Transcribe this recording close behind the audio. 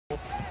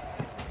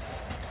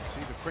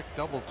quick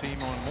double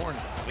team on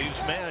Morning. Leaves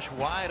Mash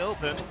wide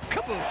open.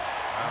 Kaboom!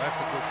 Wow, that's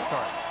a good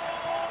start.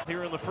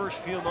 Here in the first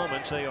few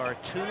moments, they are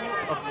 2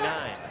 of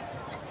 9.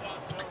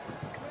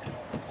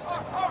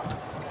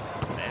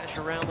 Mash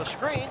around the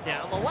screen,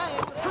 down the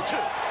lane for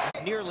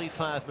 2. Nearly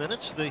 5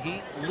 minutes. The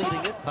Heat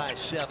leading it by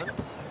 7.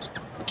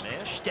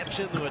 Mash steps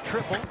into a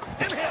triple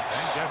and hits.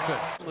 And gets it.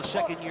 The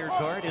second-year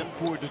guard in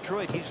for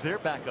Detroit. He's their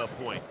backup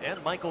point.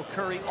 And Michael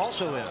Curry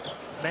also in.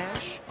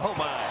 Mash, oh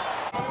my.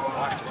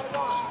 Watch it.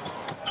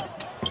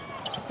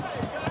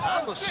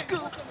 On the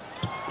scoop.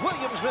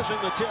 Williams missing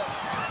the tip.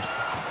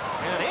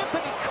 And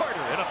Anthony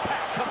Carter in a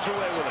pack comes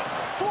away with it.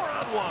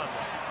 4-on-1.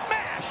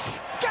 Mash,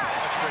 got it.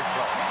 That's great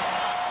play.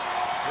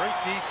 Great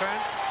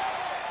defense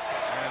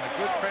and a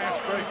good fast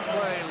break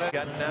play.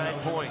 Got 9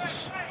 points.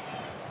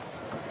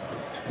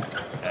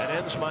 That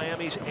ends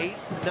Miami's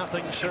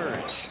 8-0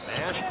 surge.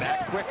 Mash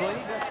back quickly.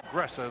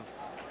 Aggressive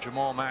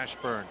Jamal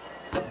Mashburn.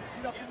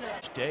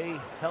 Stay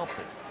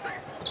healthy.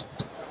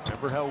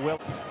 Remember how well.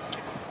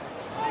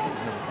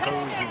 He's an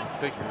imposing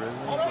figure,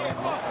 isn't he?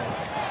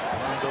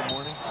 Lonzo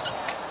Morning.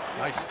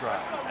 Nice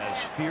drive. As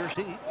fierce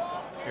heat,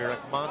 Eric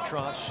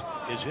Montross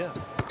is in.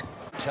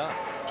 Tough.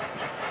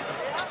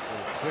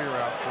 Clear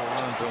out for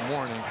Lonzo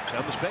Morning.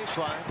 Comes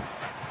baseline.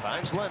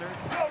 Finds Leonard.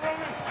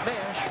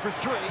 Mash for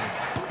 3.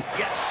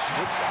 Yes.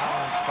 Good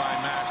balance by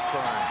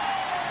Mashburn.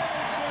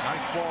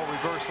 Nice ball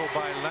reversal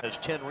by Leonard. Has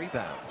 10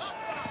 rebounds.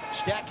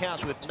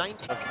 Stackhouse with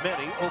 19 of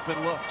many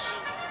open looks.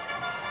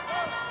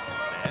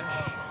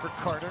 Mash for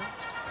Carter.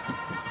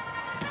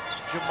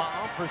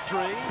 Jamal for 3.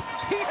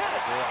 He hit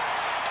it.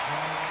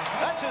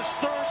 That's his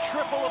 3rd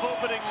triple of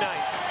opening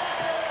night.